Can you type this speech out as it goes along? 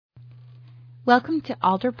Welcome to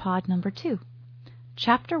AlderPod number 2,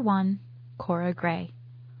 Chapter 1, Cora Gray.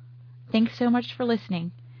 Thanks so much for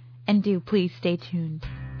listening, and do please stay tuned.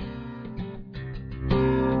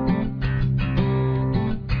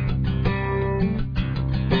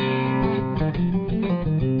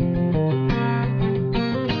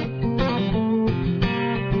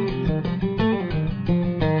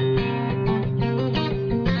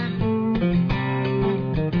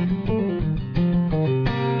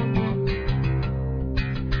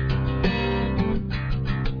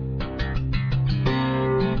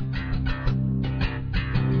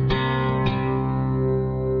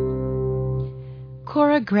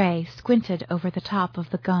 Cora Gray squinted over the top of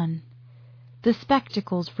the gun. The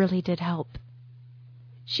spectacles really did help.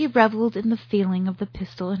 She reveled in the feeling of the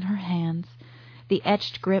pistol in her hands, the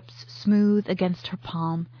etched grips smooth against her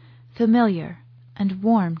palm, familiar and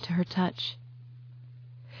warm to her touch.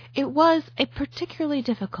 It was a particularly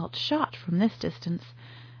difficult shot from this distance,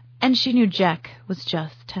 and she knew Jack was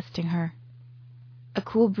just testing her. A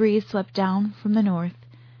cool breeze swept down from the north,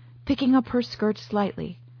 picking up her skirt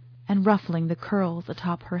slightly and ruffling the curls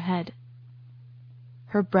atop her head.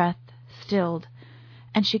 Her breath stilled,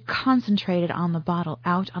 and she concentrated on the bottle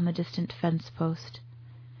out on the distant fence post.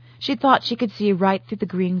 She thought she could see right through the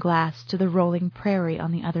green glass to the rolling prairie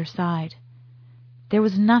on the other side. There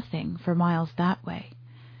was nothing for miles that way,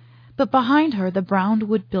 but behind her the brown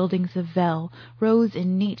wood buildings of Vell rose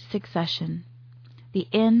in neat succession. The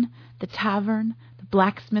inn, the tavern, the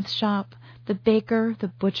blacksmith shop, the baker, the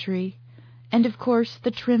butchery, and, of course,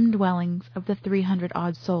 the trim dwellings of the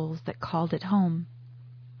 300-odd souls that called it home.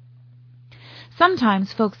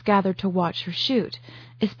 Sometimes folks gathered to watch her shoot,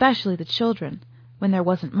 especially the children, when there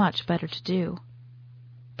wasn't much better to do.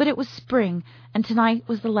 But it was spring, and tonight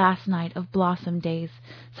was the last night of Blossom Days,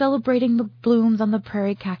 celebrating the blooms on the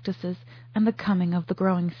prairie cactuses and the coming of the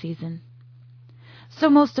growing season. So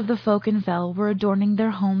most of the folk in Vell were adorning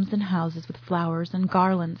their homes and houses with flowers and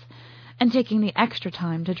garlands, and taking the extra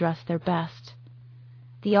time to dress their best.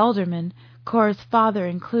 The alderman, Cora's father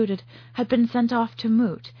included, had been sent off to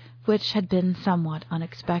moot, which had been somewhat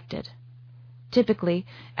unexpected. Typically,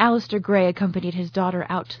 Alistair Gray accompanied his daughter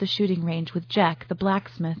out to the shooting range with Jack, the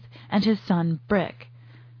blacksmith, and his son, Brick.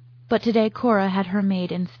 But today Cora had her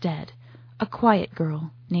maid instead, a quiet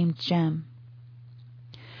girl named Jem.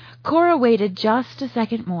 Cora waited just a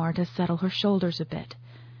second more to settle her shoulders a bit.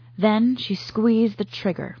 Then she squeezed the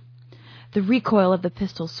trigger. The recoil of the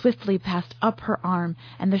pistol swiftly passed up her arm,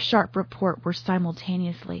 and the sharp report were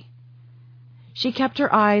simultaneously. She kept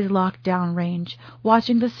her eyes locked down range,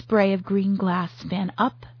 watching the spray of green glass span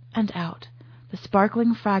up and out, the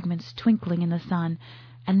sparkling fragments twinkling in the sun,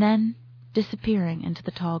 and then disappearing into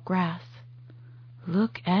the tall grass.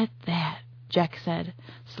 "Look at that," Jack said,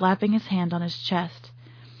 slapping his hand on his chest.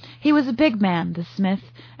 He was a big man, the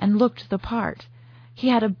smith, and looked the part. He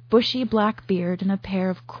had a bushy black beard and a pair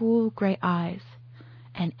of cool gray eyes.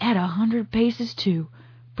 "And at 100 paces, too.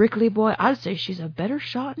 Brickley boy, I'd say she's a better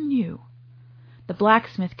shot than you." The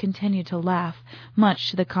blacksmith continued to laugh, much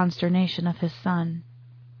to the consternation of his son.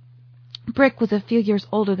 Brick was a few years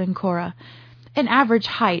older than Cora, an average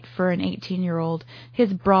height for an 18-year-old.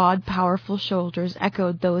 His broad, powerful shoulders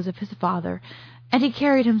echoed those of his father, and he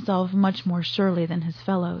carried himself much more surely than his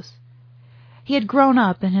fellows. He had grown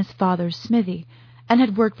up in his father's smithy, and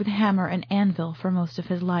had worked with hammer and anvil for most of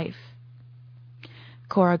his life.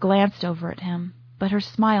 Cora glanced over at him, but her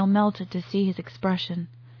smile melted to see his expression.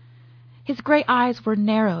 His gray eyes were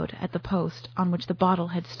narrowed at the post on which the bottle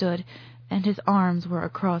had stood, and his arms were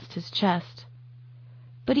across his chest.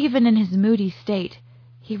 But even in his moody state,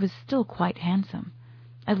 he was still quite handsome,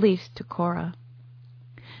 at least to Cora.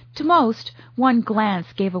 To most, one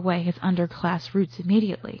glance gave away his underclass roots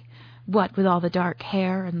immediately, what with all the dark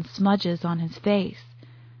hair and smudges on his face.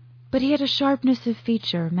 But he had a sharpness of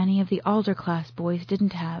feature many of the alder-class boys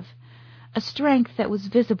didn't have, a strength that was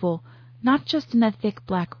visible not just in the thick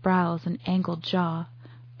black brows and angled jaw,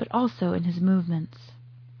 but also in his movements.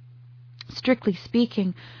 Strictly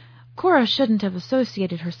speaking, Cora shouldn't have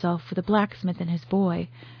associated herself with the blacksmith and his boy,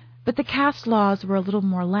 but the caste laws were a little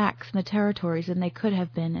more lax in the territories than they could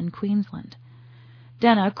have been in Queensland.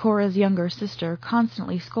 Denna, Cora's younger sister,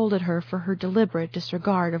 constantly scolded her for her deliberate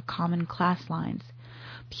disregard of common class lines.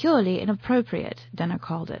 Purely inappropriate, Denna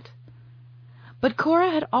called it. But Cora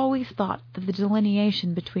had always thought that the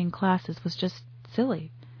delineation between classes was just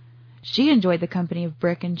silly. She enjoyed the company of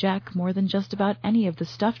Brick and Jack more than just about any of the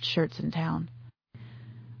stuffed shirts in town.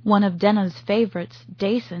 One of Denna's favorites,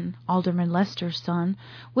 Dason, Alderman Lester's son,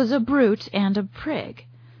 was a brute and a prig.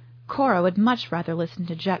 Cora would much rather listen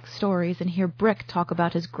to Jack's stories and hear Brick talk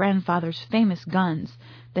about his grandfather's famous guns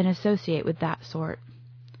than associate with that sort.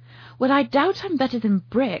 "Well, I doubt I'm better than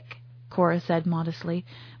Brick," Cora said modestly,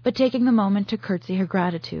 but taking the moment to curtsy her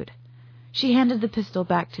gratitude. She handed the pistol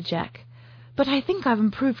back to Jack. "But I think I've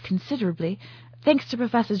improved considerably, thanks to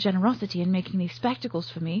Professor's generosity in making these spectacles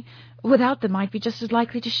for me. Without them I'd be just as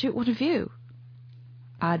likely to shoot one of you."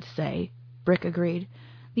 "I'd say," Brick agreed,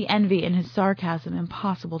 the envy in his sarcasm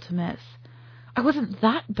impossible to miss. "I wasn't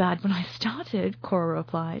that bad when I started," Cora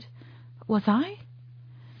replied. "Was I?"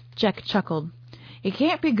 Jack chuckled. "You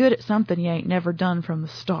can't be good at something you ain't never done from the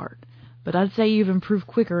start, but I'd say you've improved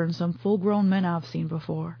quicker than some full-grown men I've seen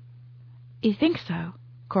before." "You think so?"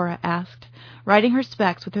 Cora asked, writing her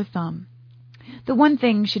specs with her thumb. The one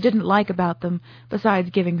thing she didn't like about them,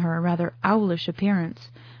 besides giving her a rather owlish appearance,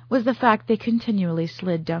 was the fact they continually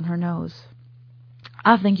slid down her nose.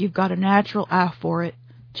 "I think you've got a natural eye for it,"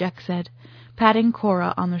 Jack said, patting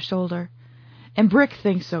Cora on the shoulder. "And Brick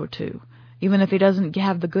thinks so, too, even if he doesn't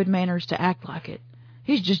have the good manners to act like it.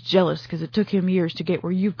 He's just jealous because it took him years to get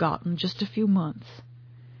where you've got in just a few months."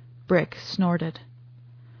 Brick snorted.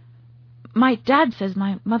 "My dad says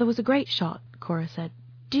my mother was a great shot," Cora said.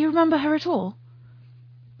 "Do you remember her at all?"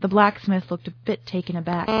 The blacksmith looked a bit taken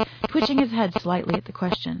aback, twitching his head slightly at the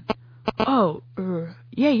question. "Oh,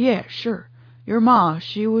 yeah, sure. Your ma,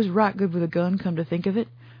 she was right good with a gun, come to think of it.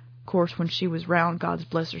 Course, when she was round, God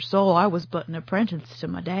bless her soul, I was but an apprentice to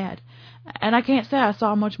my dad, and I can't say I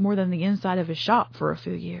saw much more than the inside of his shop for a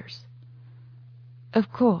few years."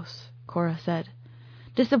 "Of course," Cora said,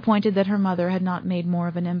 disappointed that her mother had not made more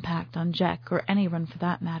of an impact on Jack, or anyone for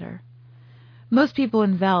that matter. Most people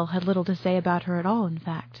in Vel had little to say about her at all, in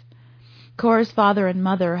fact. Cora's father and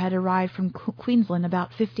mother had arrived from Queensland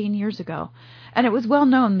about 15 years ago, and it was well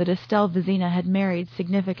known that Estelle Vizina had married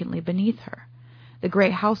significantly beneath her, the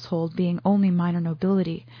great household being only minor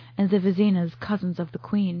nobility, and the Vizinas cousins of the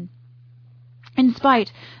Queen. In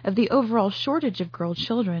spite of the overall shortage of girl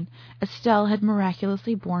children, Estelle had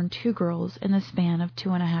miraculously borne 2 girls in the span of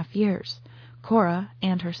 2.5 years, Cora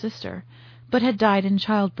and her sister, but had died in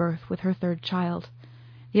childbirth with her 3rd child.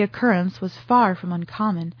 The occurrence was far from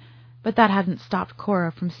uncommon, but that hadn't stopped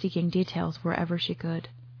Cora from seeking details wherever she could.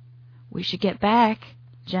 "We should get back,"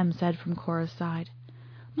 Jem said from Cora's side.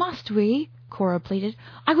 "Must we?" Cora pleaded.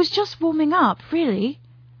 "I was just warming up, really."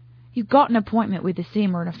 "You've got an appointment with the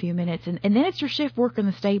Seamer in a few minutes, and then it's your shift work in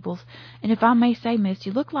the stables. And if I may say, miss,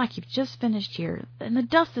 you look like you've just finished here, and the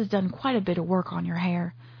dust has done quite a bit of work on your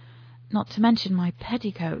hair. Not to mention my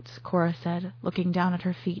petticoats," Cora said, looking down at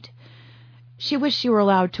her feet. She wished she were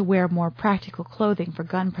allowed to wear more practical clothing for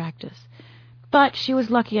gun practice, but she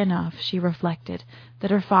was lucky enough, she reflected,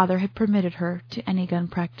 that her father had permitted her to any gun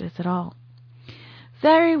practice at all.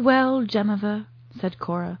 "Very well, Jemima," said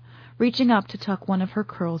Cora, reaching up to tuck one of her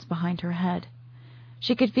curls behind her head.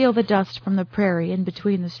 She could feel the dust from the prairie in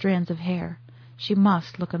between the strands of hair. She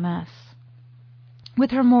must look a mess.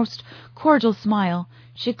 With her most cordial smile,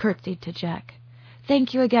 she curtsied to Jack.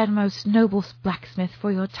 "Thank you again, most noble blacksmith,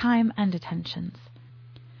 for your time and attentions."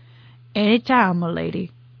 "Any time, my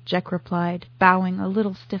lady," Jack replied, bowing a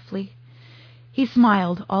little stiffly. He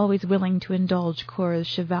smiled, always willing to indulge Cora's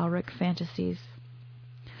chivalric fantasies.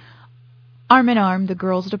 Arm in arm, the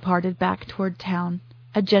girls departed back toward town,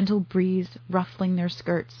 a gentle breeze ruffling their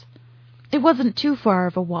skirts. It wasn't too far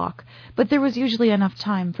of a walk, but there was usually enough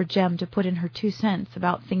time for Jem to put in her 2 cents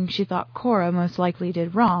about things she thought Cora most likely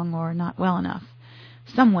did wrong or not well enough.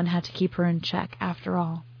 Someone had to keep her in check, after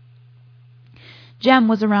all. Jem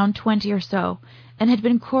was around 20 or so, and had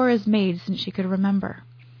been Cora's maid since she could remember.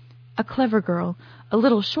 A clever girl, a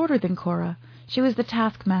little shorter than Cora, she was the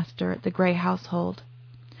taskmaster at the Grey household.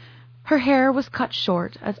 Her hair was cut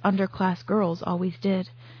short, as underclass girls always did,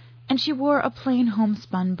 and she wore a plain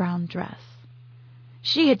homespun brown dress.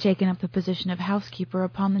 She had taken up the position of housekeeper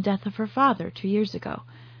upon the death of her father 2 years ago,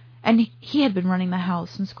 and he had been running the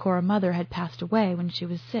house since Cora's mother had passed away when she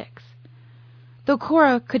was 6. Though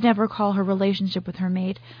Cora could never call her relationship with her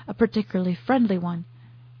maid a particularly friendly one,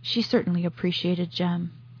 she certainly appreciated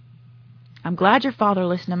Jem. "I'm glad your father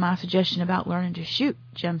listened to my suggestion about learning to shoot,"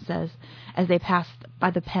 Jem says, as they passed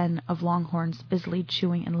by the pen of longhorns busily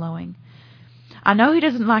chewing and lowing. "I know he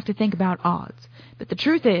doesn't like to think about odds, but the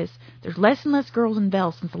truth is, there's less and less girls in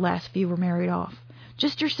Vel since the last few were married off.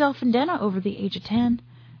 Just yourself and Denna over the age of 10.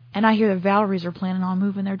 And I hear the Valerys are planning on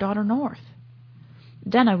moving their daughter north."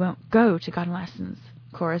 "Denna won't go to gun lessons,"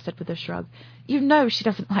 Cora said with a shrug. "You know she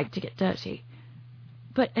doesn't like to get dirty."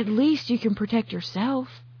 "But at least you can protect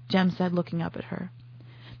yourself," Jem said, looking up at her.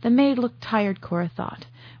 The maid looked tired, Cora thought,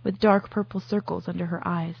 with dark purple circles under her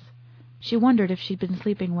eyes. She wondered if she'd been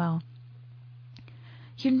sleeping well,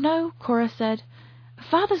 "You know," Cora said,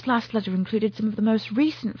 "Father's last letter included some of the most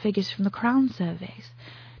recent figures from the Crown surveys.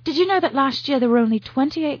 Did you know that last year there were only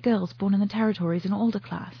 28 girls born in the territories in older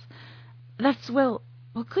class? That's, well,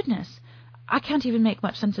 goodness, I can't even make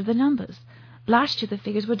much sense of the numbers. Last year the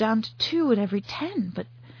figures were down to 2 in every 10, but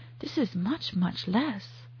this is much, much less."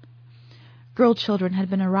 Girl children had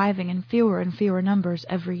been arriving in fewer and fewer numbers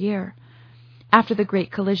every year. After the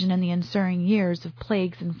Great Collision and the ensuing years of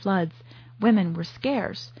plagues and floods, women were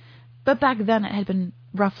scarce, but back then it had been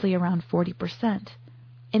roughly around 40%.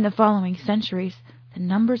 In the following centuries, the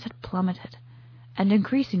numbers had plummeted, and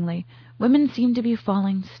increasingly, women seemed to be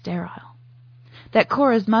falling sterile. That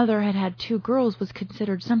Cora's mother had had 2 girls was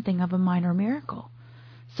considered something of a minor miracle.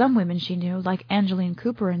 Some women she knew, like Angeline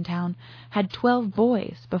Cooper in town, had 12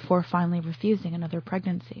 boys before finally refusing another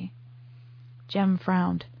pregnancy. Jem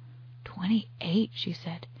frowned. 28, she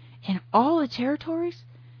said. In all the territories?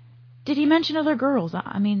 Did he mention other girls?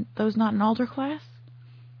 I mean, those not in older class?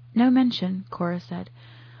 No mention, Cora said.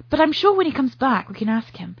 But I'm sure when he comes back we can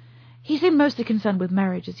ask him. He seemed mostly concerned with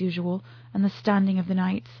marriage, as usual, and the standing of the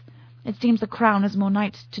knights. It seems the Crown has more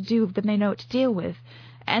knights to do than they know what to deal with,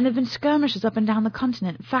 and there have been skirmishes up and down the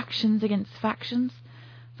continent, factions against factions.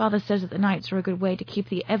 Father says that the knights are a good way to keep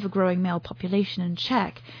the ever-growing male population in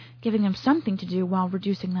check, giving them something to do while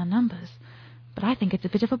reducing their numbers. But I think it's a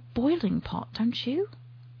bit of a boiling pot, don't you?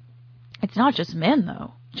 It's not just men,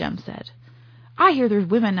 though, Jem said. I hear there's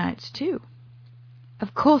women knights, too.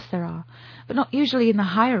 Of course there are, but not usually in the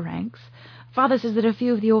higher ranks. Father says that a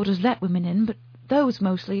few of the orders let women in, but those,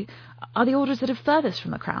 mostly, are the orders that are furthest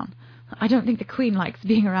from the Crown. I don't think the Queen likes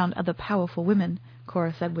being around other powerful women,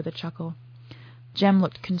 Cora said with a chuckle. Jem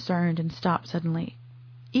looked concerned and stopped suddenly.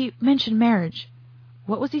 You mentioned marriage.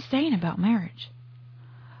 What was he saying about marriage?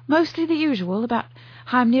 Mostly the usual, about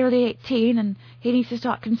how I'm nearly 18 and he needs to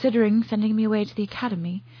start considering sending me away to the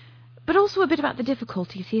academy, but also a bit about the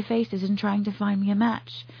difficulties he faces in trying to find me a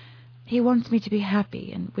match. He wants me to be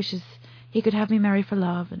happy and wishes he could have me marry for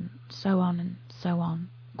love, and so on,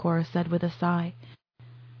 Cora said with a sigh.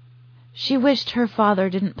 She wished her father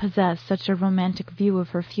didn't possess such a romantic view of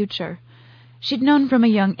her future. She'd known from a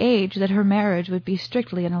young age that her marriage would be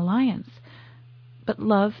strictly an alliance, but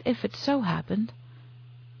love if it so happened.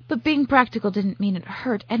 But being practical didn't mean it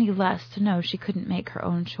hurt any less to know she couldn't make her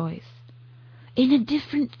own choice. In a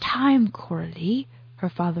different time, Coralie, her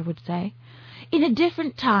father would say, in a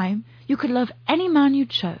different time you could love any man you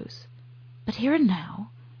chose. But here and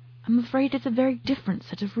now, I'm afraid it's a very different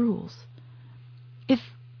set of rules. If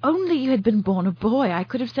only you had been born a boy, I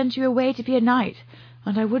could have sent you away to be a knight,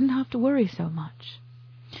 and I wouldn't have to worry so much.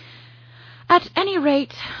 At any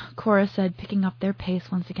rate, Cora said, picking up their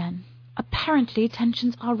pace once again, apparently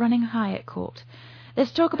tensions are running high at court.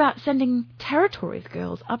 There's talk about sending territories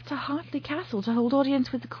girls up to Hartley Castle to hold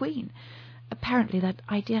audience with the Queen. Apparently that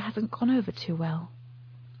idea hasn't gone over too well.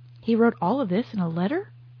 He wrote all of this in a letter?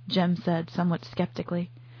 Jem said, somewhat skeptically.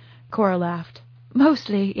 Cora laughed.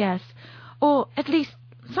 Mostly, yes. Or, at least,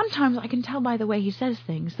 sometimes I can tell by the way he says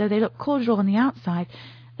things, though they look cordial on the outside,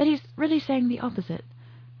 that he's really saying the opposite.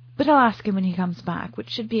 But I'll ask him when he comes back, which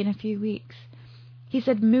should be in a few weeks. He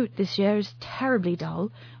said Moot this year is terribly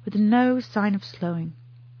dull, with no sign of slowing.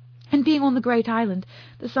 And being on the great island,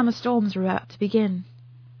 the summer storms are about to begin.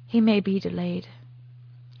 He may be delayed.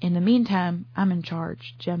 In the meantime, I'm in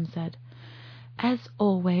charge, Jem said. As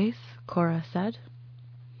always, Cora said.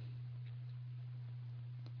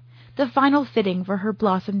 The final fitting for her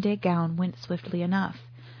Blossom Day gown went swiftly enough.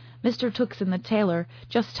 Mr. Tuxen the tailor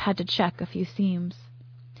just had to check a few seams.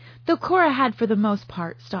 Though Cora had for the most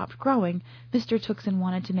part stopped growing, Mr. Tuxen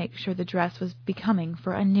wanted to make sure the dress was becoming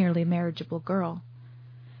for a nearly marriageable girl.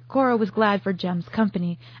 Cora was glad for Jem's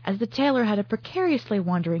company, as the tailor had a precariously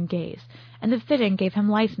wandering gaze, and the fitting gave him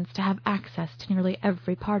license to have access to nearly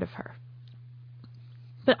every part of her.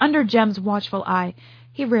 But under Jem's watchful eye,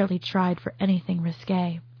 he rarely tried for anything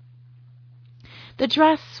risque. The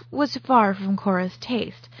dress was far from Cora's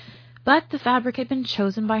taste, but the fabric had been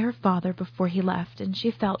chosen by her father before he left, and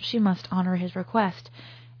she felt she must honor his request,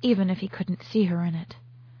 even if he couldn't see her in it.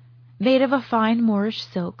 Made of a fine Moorish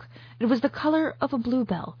silk, it was the color of a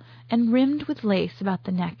bluebell, and rimmed with lace about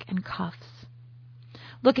the neck and cuffs.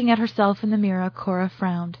 Looking at herself in the mirror, Cora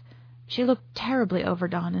frowned. She looked terribly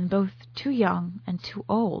overdone, and both too young and too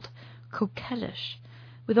old, coquettish,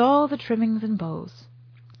 with all the trimmings and bows.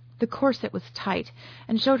 The corset was tight,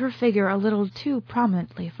 and showed her figure a little too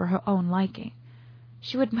prominently for her own liking.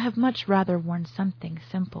 She would have much rather worn something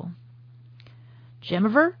simple.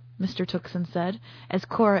 "Jemiver?" Mr. Tuxen said, as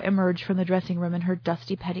Cora emerged from the dressing-room in her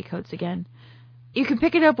dusty petticoats again. You can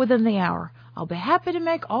pick it up within the hour. I'll be happy to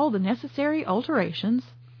make all the necessary alterations."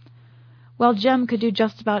 While Jem could do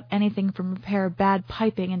just about anything from repair bad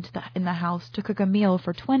piping in the house to cook a meal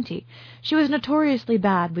for 20, she was notoriously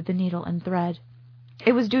bad with the needle and thread.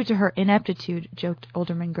 It was due to her ineptitude, joked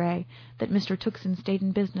Alderman Gray, that Mr. Tuxton stayed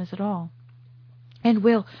in business at all. "And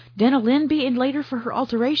will Denna Lynn be in later for her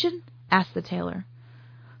alteration?" asked the tailor.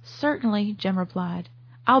 "Certainly," Jem replied.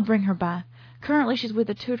 "I'll bring her by. Currently she's with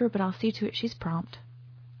a tutor, but I'll see to it she's prompt."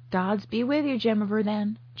 "Gods be with you, Jemiver,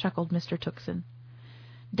 then," chuckled Mr. Tuxton.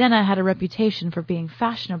 Denna had a reputation for being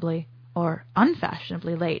fashionably, or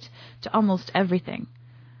unfashionably, late to almost everything.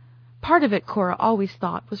 Part of it, Cora always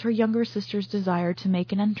thought, was her younger sister's desire to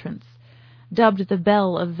make an entrance. Dubbed the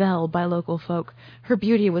Belle of Vell by local folk, her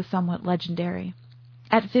beauty was somewhat legendary.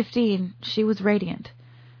 At 15, she was radiant.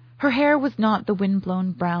 Her hair was not the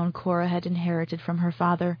wind-blown brown Cora had inherited from her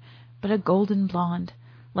father, but a golden blonde,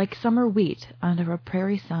 like summer wheat under a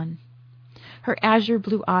prairie sun. Her azure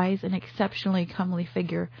blue eyes and exceptionally comely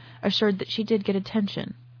figure assured that she did get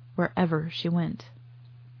attention wherever she went.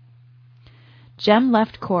 Jem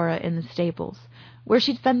left Cora in the stables, where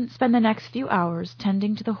she'd spend the next few hours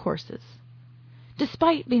tending to the horses.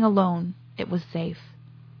 Despite being alone, it was safe.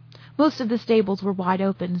 Most of the stables were wide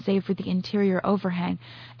open, save for the interior overhang,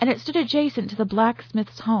 and it stood adjacent to the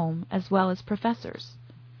blacksmith's home as well as Professor's.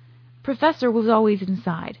 Professor was always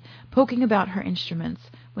inside, poking about her instruments,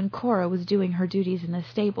 when Cora was doing her duties in the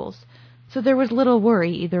stables, so there was little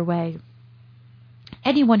worry either way.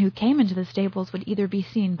 Anyone who came into the stables would either be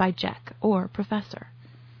seen by Jack or Professor.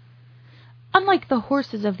 Unlike the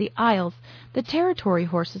horses of the Isles, the territory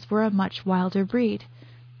horses were a much wilder breed.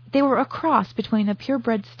 They were a cross between the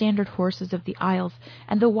purebred standard horses of the Isles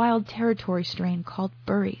and the wild territory strain called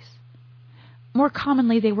Burries. More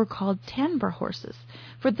commonly they were called Tanbur horses,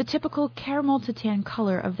 for the typical caramel-to-tan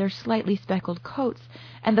color of their slightly speckled coats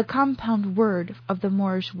and the compound word of the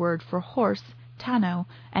Moorish word for horse, tanno,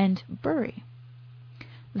 and burry.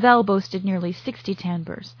 Vell boasted nearly 60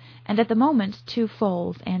 Tanburs, and at the moment 2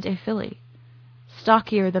 foals and a filly.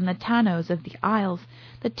 Stockier than the Tannos of the Isles,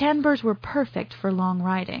 the Tanburs were perfect for long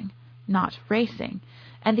riding, not racing,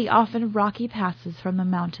 and the often rocky passes from the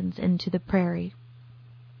mountains into the prairie.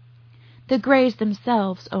 The Greys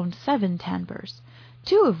themselves owned 7 Tanburs,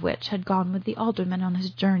 2 of which had gone with the alderman on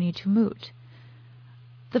his journey to Moot.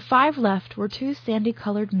 The 5 left were 2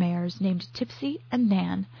 sandy-colored mares named Tipsy and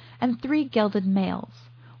Nan, and 3 gelded males,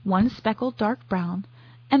 1 speckled dark brown,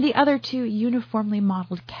 and the other 2 uniformly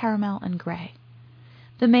mottled caramel and gray.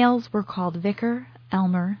 The males were called Vicar,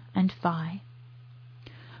 Elmer, and Phi.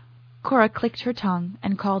 Cora clicked her tongue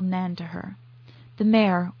and called Nan to her. The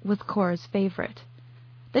mare was Cora's favorite.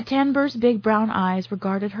 The Tanbur's big brown eyes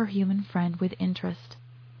regarded her human friend with interest.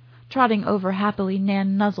 Trotting over happily,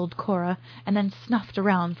 Nan nuzzled Cora and then snuffed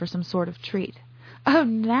around for some sort of treat. "Oh,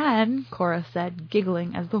 Nan," Cora said,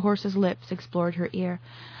 giggling as the horse's lips explored her ear,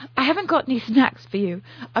 "I haven't got any snacks for you.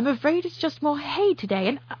 I'm afraid it's just more hay today,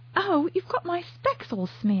 and, oh, you've got my specs all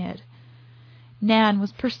smeared." Nan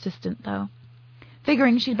was persistent, though.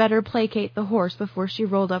 Figuring she'd better placate the horse before she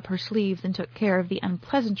rolled up her sleeves and took care of the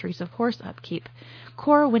unpleasantries of horse upkeep,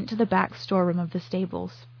 Cora went to the back storeroom of the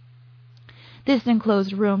stables. This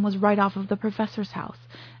enclosed room was right off of the Professor's house,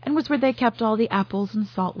 and was where they kept all the apples and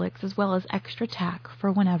salt licks as well as extra tack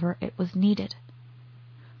for whenever it was needed.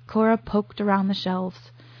 Cora poked around the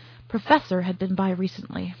shelves. Professor had been by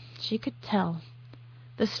recently. She could tell.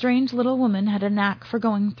 The strange little woman had a knack for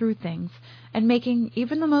going through things and making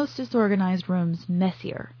even the most disorganized rooms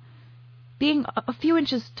messier. Being a few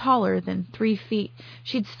inches taller than 3 feet,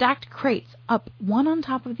 she'd stacked crates up one on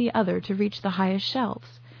top of the other to reach the highest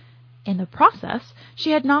shelves. In the process, she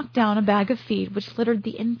had knocked down a bag of feed which littered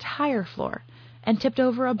the entire floor, and tipped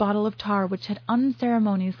over a bottle of tar which had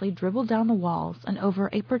unceremoniously dribbled down the walls and over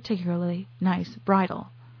a particularly nice bridle.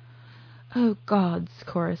 "Oh, gods,"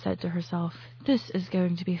 Cora said to herself, "this is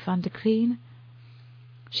going to be fun to clean."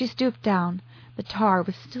 She stooped down. The tar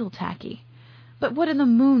was still tacky. But what in the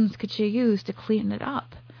moons could she use to clean it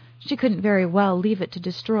up? She couldn't very well leave it to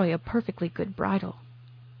destroy a perfectly good bridle.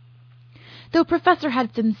 Though Professor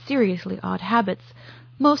had some seriously odd habits,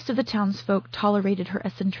 most of the townsfolk tolerated her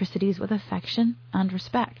eccentricities with affection and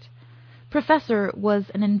respect. Professor was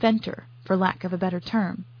an inventor, for lack of a better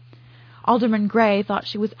term. Alderman Gray thought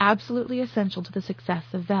she was absolutely essential to the success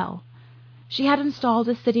of Vell. She had installed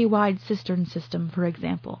a city-wide cistern system, for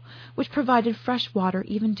example, which provided fresh water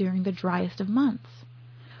even during the driest of months.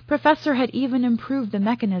 Professor had even improved the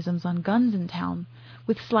mechanisms on guns in town,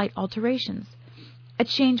 with slight alterations, a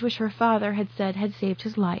change which her father had said had saved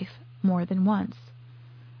his life more than once.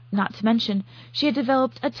 Not to mention, she had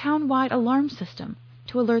developed a town-wide alarm system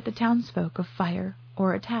to alert the townsfolk of fire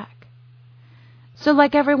or attack. So,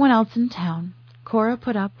 like everyone else in town, Cora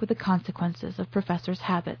put up with the consequences of Professor's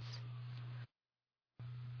habits.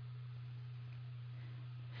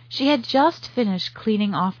 She had just finished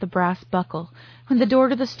cleaning off the brass buckle when the door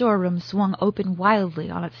to the storeroom swung open wildly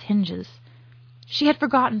on its hinges. She had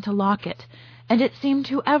forgotten to lock it, and it seemed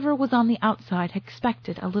whoever was on the outside had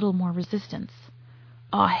expected a little more resistance.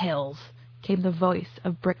 "Aw, hells," came the voice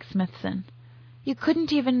of Brick Smithson. "You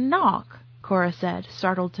couldn't even knock," Cora said,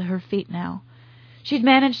 startled to her feet now. She'd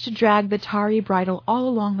managed to drag the tarry bridle all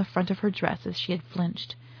along the front of her dress as she had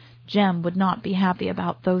flinched. Jem would not be happy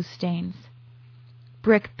about those stains.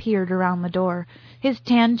 Brick peered around the door, his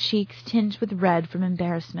tanned cheeks tinged with red from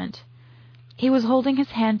embarrassment. He was holding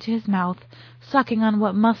his hand to his mouth, sucking on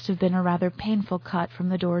what must have been a rather painful cut from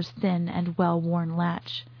the door's thin and well-worn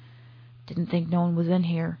latch. "Didn't think no one was in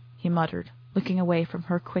here," he muttered, looking away from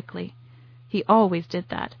her quickly. He always did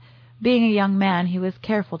that. Being a young man, he was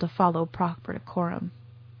careful to follow proper decorum.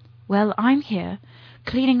 "Well, I'm here,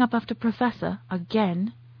 cleaning up after Professor,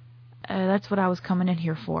 again." That's what I was coming in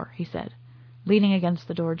here for," he said, leaning against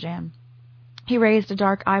the door jamb. He raised a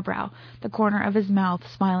dark eyebrow, the corner of his mouth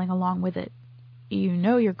smiling along with it. "You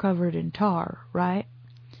know you're covered in tar, right?"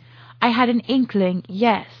 "I had an inkling,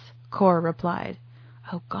 yes," Cora replied.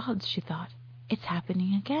 "Oh, gods," she thought, "it's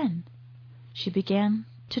happening again." She began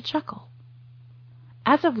to chuckle.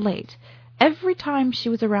 As of late, every time she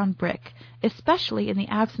was around Brick, especially in the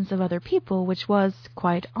absence of other people, which was,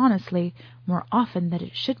 quite honestly, more often than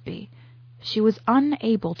it should be, she was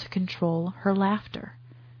unable to control her laughter.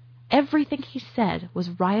 Everything he said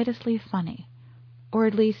was riotously funny, or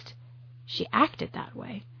at least she acted that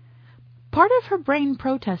way. Part of her brain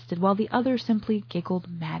protested while the other simply giggled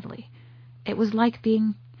madly. It was like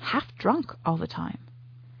being half drunk all the time.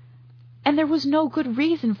 And there was no good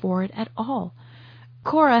reason for it at all.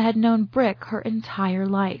 Cora had known Brick her entire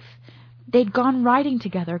life. They'd gone riding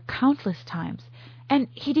together countless times, and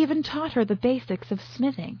he'd even taught her the basics of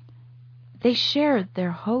smithing. They shared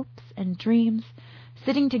their hopes and dreams,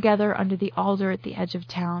 sitting together under the alder at the edge of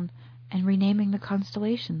town and renaming the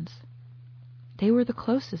constellations. They were the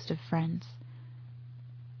closest of friends.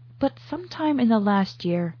 But sometime in the last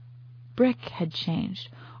year, Brick had changed,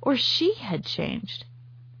 or she had changed.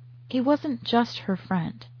 He wasn't just her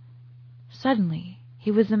friend. Suddenly, he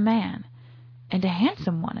was a man, and a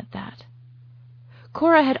handsome one at that.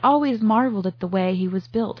 Cora had always marveled at the way he was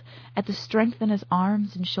built, at the strength in his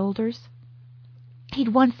arms and shoulders. He'd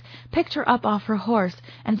once picked her up off her horse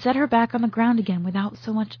and set her back on the ground again without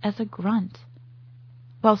so much as a grunt.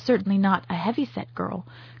 While certainly not a heavy-set girl,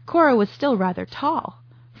 Cora was still rather tall,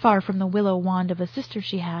 far from the willow wand of a sister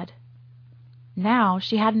she had. Now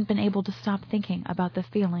she hadn't been able to stop thinking about the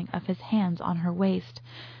feeling of his hands on her waist,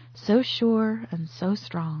 so sure and so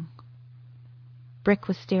strong. Brick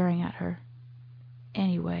was staring at her.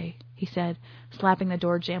 "Anyway," he said, slapping the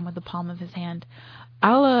door jamb with the palm of his hand,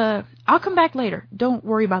 I'll come back later. Don't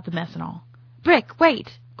worry about the mess and all." "Brick,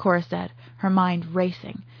 wait," Cora said, her mind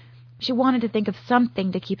racing. She wanted to think of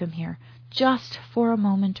something to keep him here, just for a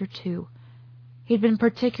moment or two. He'd been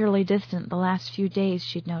particularly distant the last few days,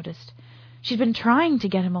 she'd noticed. She'd been trying to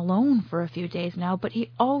get him alone for a few days now, but he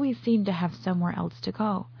always seemed to have somewhere else to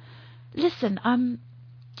go. "Listen,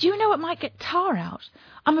 do you know it might get tar out?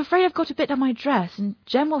 I'm afraid I've got a bit on my dress, and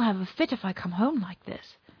Jem will have a fit if I come home like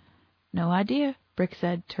this." "No idea," Brick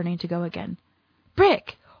said, turning to go again.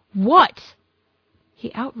 "Brick! What?"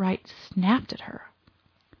 He outright snapped at her.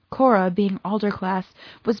 Cora, being alder class,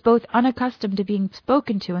 was both unaccustomed to being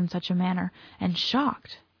spoken to in such a manner, and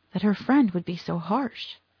shocked that her friend would be so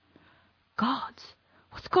harsh. "Gods,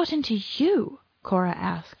 what's got into you?" Cora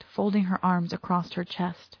asked, folding her arms across her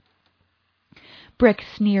chest. Brick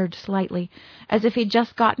sneered slightly, as if he'd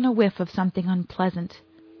just gotten a whiff of something unpleasant.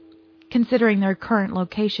 Considering their current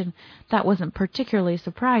location, that wasn't particularly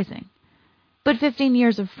surprising. But 15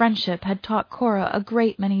 years of friendship had taught Cora a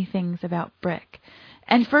great many things about Brick,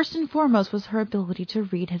 and first and foremost was her ability to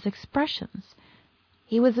read his expressions.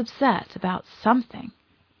 He was upset about something.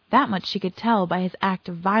 That much she could tell by his act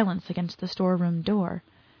of violence against the storeroom door.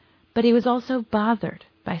 But he was also bothered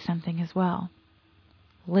by something as well.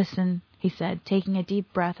 "Listen," he said, taking a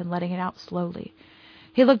deep breath and letting it out slowly.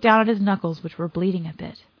 He looked down at his knuckles, which were bleeding a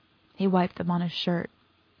bit. He wiped them on his shirt.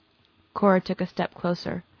 Cora took a step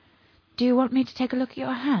closer. "Do you want me to take a look at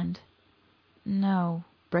your hand?" "No,"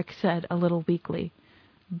 Brick said, a little weakly.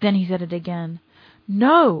 Then he said it again.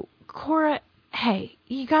 "No! Cora, hey,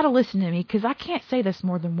 you gotta listen to me, 'cause I can't say this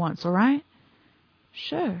more than once, all right?"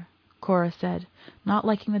 "Sure," Cora said, not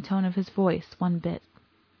liking the tone of his voice one bit.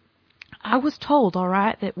 I was told, all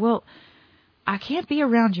right, that, well, I can't be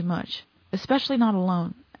around you much, especially not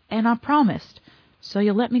alone, and I promised, so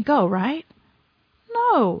you'll let me go, right?"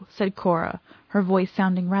 "No," said Cora, her voice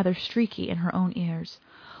sounding rather streaky in her own ears.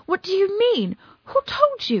 "What do you mean? Who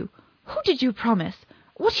told you? Who did you promise?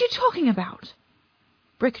 What are you talking about?"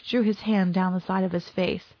 Brick drew his hand down the side of his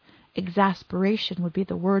face. Exasperation would be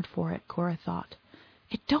the word for it, Cora thought.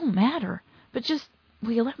 "It don't matter, but just,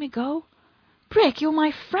 will you let me go? Brick, you're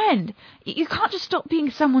my friend. You can't just stop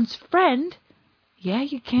being someone's friend." "Yeah,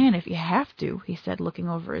 you can if you have to," he said, looking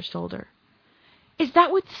over his shoulder. "Is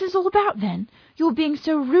that what this is all about, then? You were being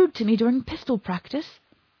so rude to me during pistol practice?"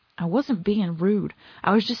 "I wasn't being rude.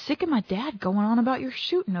 I was just sick of my dad going on about your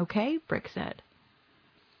shooting, okay?" Brick said.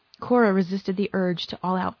 Cora resisted the urge to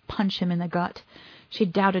all-out punch him in the gut. She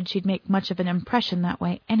doubted she'd make much of an impression that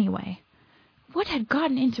way anyway. What had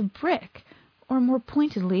gotten into Brick? Or more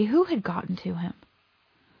pointedly, who had gotten to him?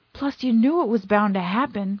 "Plus, you knew it was bound to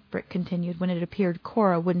happen," Brick continued when it appeared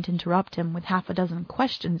Cora wouldn't interrupt him with half a dozen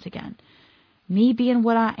questions again. "Me being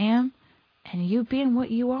what I am, and you being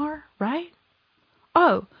what you are, right?"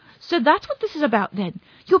 "Oh, so that's what this is about, then.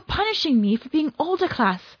 You're punishing me for being older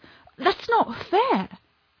class. That's not fair."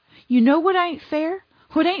 "You know what ain't fair?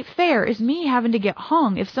 What ain't fair is me having to get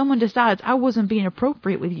hung if someone decides I wasn't being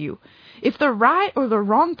appropriate with you. If the right or the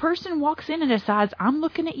wrong person walks in and decides I'm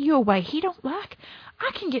looking at you a way he don't like,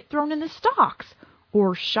 I can get thrown in the stocks,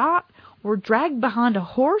 or shot, or dragged behind a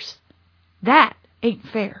horse. That ain't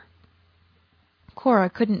fair." Cora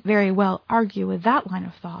couldn't very well argue with that line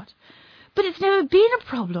of thought. "But it's never been a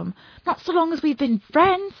problem, not so long as we've been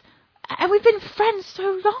friends. And we've been friends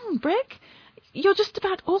so long, Brick. You're just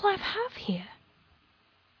about all I have here."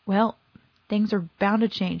 "Well, things are bound to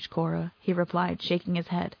change, Cora," he replied, shaking his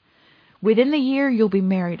head. "Within the year you'll be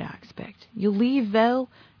married, I expect. You'll leave Vel,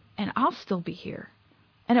 and I'll still be here.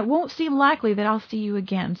 And it won't seem likely that I'll see you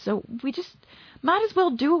again, so we just might as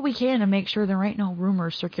well do what we can to make sure there ain't no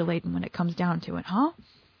rumors circulating when it comes down to it, huh?"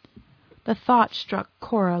 The thought struck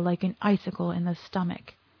Cora like an icicle in the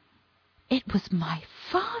stomach. "It was my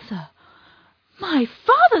father! My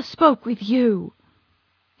father spoke with you!"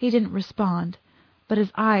 He didn't respond, but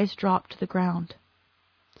his eyes dropped to the ground.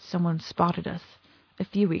 "Someone spotted us a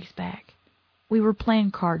few weeks back. We were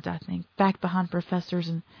playing cards, I think, back behind Professor's,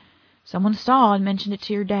 and someone saw and mentioned it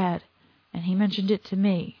to your dad, and he mentioned it to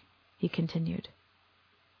me," he continued.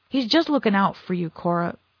 "He's just looking out for you,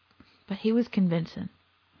 Cora." But he was convincing.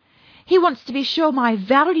 "He wants to be sure my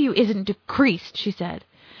value isn't decreased," she said.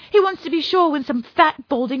 "He wants to be sure when some fat,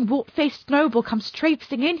 balding, wart-faced noble comes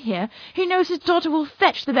traipsing in here, he knows his daughter will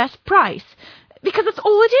fetch the best price. Because that's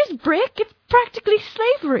all it is, Brick. It's practically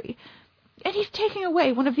slavery. And he's taking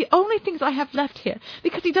away one of the only things I have left here,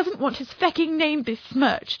 because he doesn't want his fecking name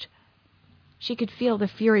besmirched." She could feel the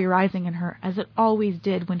fury rising in her, as it always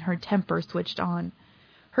did when her temper switched on.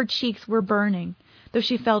 Her cheeks were burning, though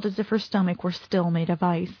she felt as if her stomach were still made of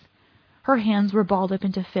ice. Her hands were balled up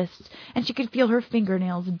into fists, and she could feel her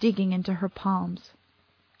fingernails digging into her palms.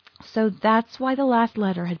 So that's why the last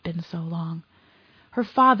letter had been so long. Her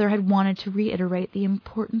father had wanted to reiterate the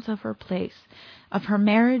importance of her place, of her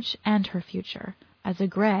marriage and her future, as a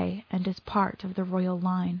Grey and as part of the royal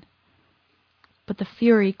line. But the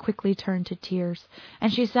fury quickly turned to tears,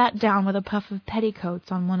 and she sat down with a puff of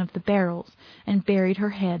petticoats on one of the barrels and buried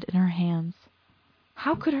her head in her hands.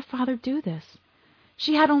 How could her father do this?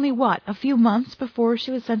 She had only, a few months before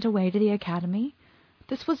she was sent away to the academy?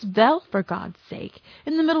 This was Vel, for God's sake,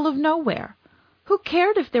 in the middle of nowhere. Who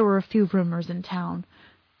cared if there were a few rumors in town?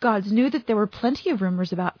 Gods knew that there were plenty of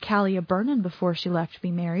rumors about Callia Burnham before she left to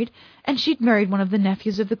be married, and she'd married one of the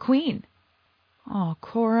nephews of the Queen. "Oh,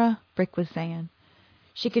 Cora," Brick was saying.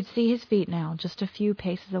 She could see his feet now, just a few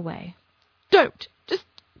paces away. "Don't! Just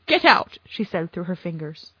get out," she said through her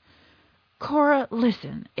fingers. "Cora,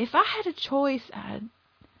 listen. If I had a choice, I'd—"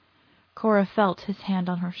 Cora felt his hand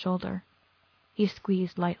on her shoulder. He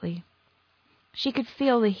squeezed lightly. She could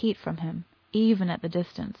feel the heat from him, even at the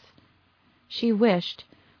distance. She wished,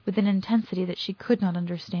 with an intensity that she could not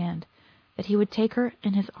understand, that he would take her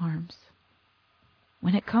in his arms.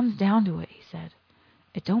 "When it comes down to it," he said,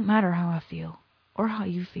 "it don't matter how I feel, or how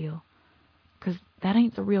you feel, 'cause that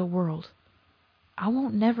ain't the real world. I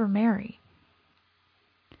won't never marry."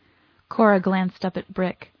 Cora glanced up at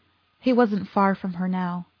Brick. He wasn't far from her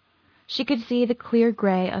now. She could see the clear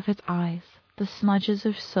grey of his eyes, the smudges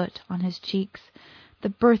of soot on his cheeks, the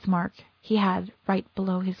birthmark he had right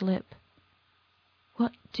below his lip.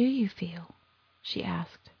 "What do you feel?" she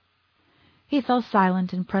asked. He fell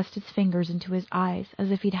silent and pressed his fingers into his eyes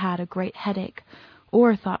as if he'd had a great headache,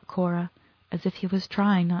 or, thought Cora, as if he was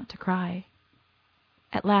trying not to cry.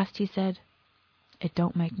 At last he said, "It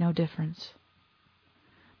don't make no difference."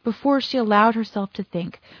 Before she allowed herself to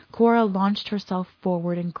think, Cora launched herself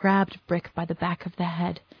forward and grabbed Brick by the back of the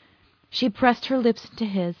head. She pressed her lips into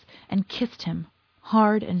his and kissed him,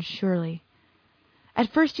 hard and surely. At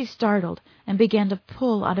first he startled and began to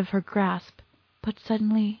pull out of her grasp, but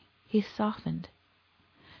suddenly he softened.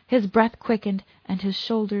 His breath quickened and his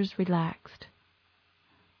shoulders relaxed.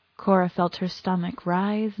 Cora felt her stomach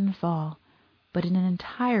rise and fall, but in an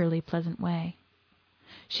entirely pleasant way.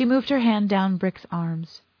 She moved her hand down Brick's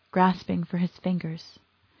arms, grasping for his fingers.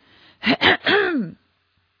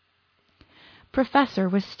 Professor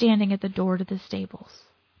was standing at the door to the stables.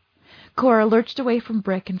 Cora lurched away from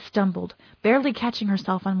Brick and stumbled, barely catching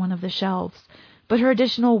herself on one of the shelves. But her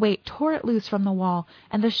additional weight tore it loose from the wall,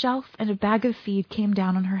 and the shelf and a bag of feed came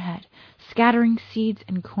down on her head, scattering seeds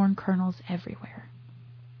and corn kernels everywhere.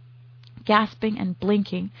 Gasping and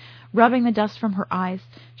blinking, rubbing the dust from her eyes,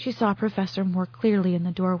 she saw Professor more clearly in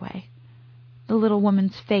the doorway. The little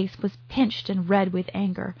woman's face was pinched and red with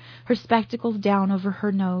anger, her spectacles down over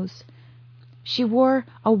her nose. She wore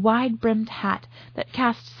a wide-brimmed hat that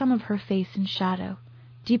cast some of her face in shadow,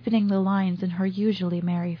 deepening the lines in her usually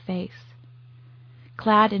merry face.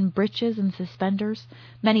 Clad in breeches and suspenders,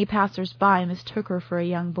 many passers-by mistook her for a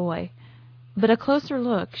young boy, but a closer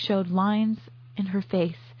look showed lines in her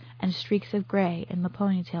face and streaks of gray in the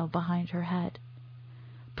ponytail behind her head.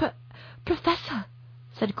 "Professor,"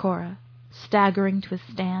 said Cora, staggering to a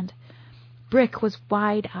stand. Brick was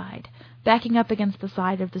wide-eyed, backing up against the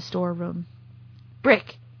side of the storeroom.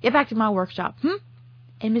 "Brick, get back to my workshop,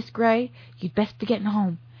 And Miss Gray, you'd best be getting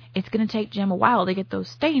home. It's going to take Jem a while to get those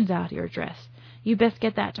stains out of your dress. You'd best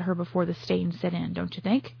get that to her before the stains set in, don't you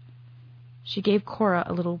think?" She gave Cora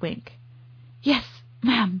a little wink. "Yes,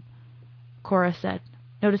 ma'am," Cora said,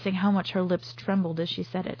 noticing how much her lips trembled as she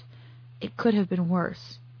said it. It could have been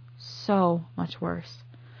worse. So much worse.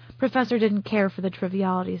 Professor didn't care for the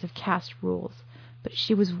trivialities of caste rules, but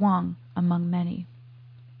she was one among many.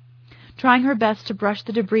 Trying her best to brush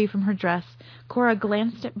the debris from her dress, Cora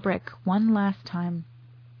glanced at Brick one last time,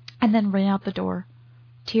 and then ran out the door,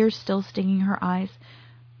 tears still stinging her eyes,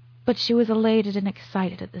 but she was elated and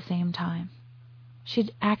excited at the same time.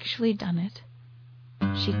 She'd actually done it.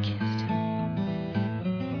 She'd kissed him.